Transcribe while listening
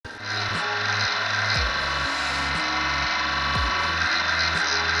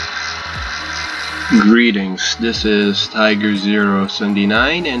Greetings, this is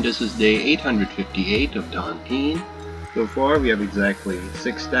Tiger079 and this is day 858 of Tontine. So far we have exactly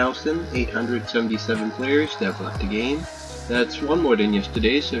 6,877 players that have left the game. That's one more than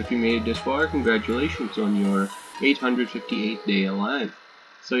yesterday, so if you made it this far, congratulations on your 858th day alive.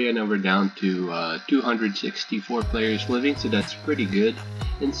 So yeah, now we're down to 264 players living, so that's pretty good.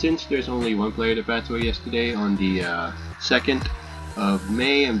 And since there's only one player that passed away yesterday on the 2nd of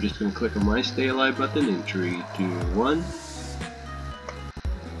May, I'm just going to click on my stay alive button in 3, 2, 1.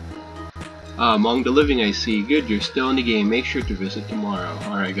 Among the living I see, good, you're still in the game, make sure to visit tomorrow.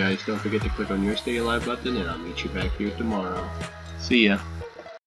 Alright guys, don't forget to click on your stay alive button and I'll meet you back here tomorrow. See ya.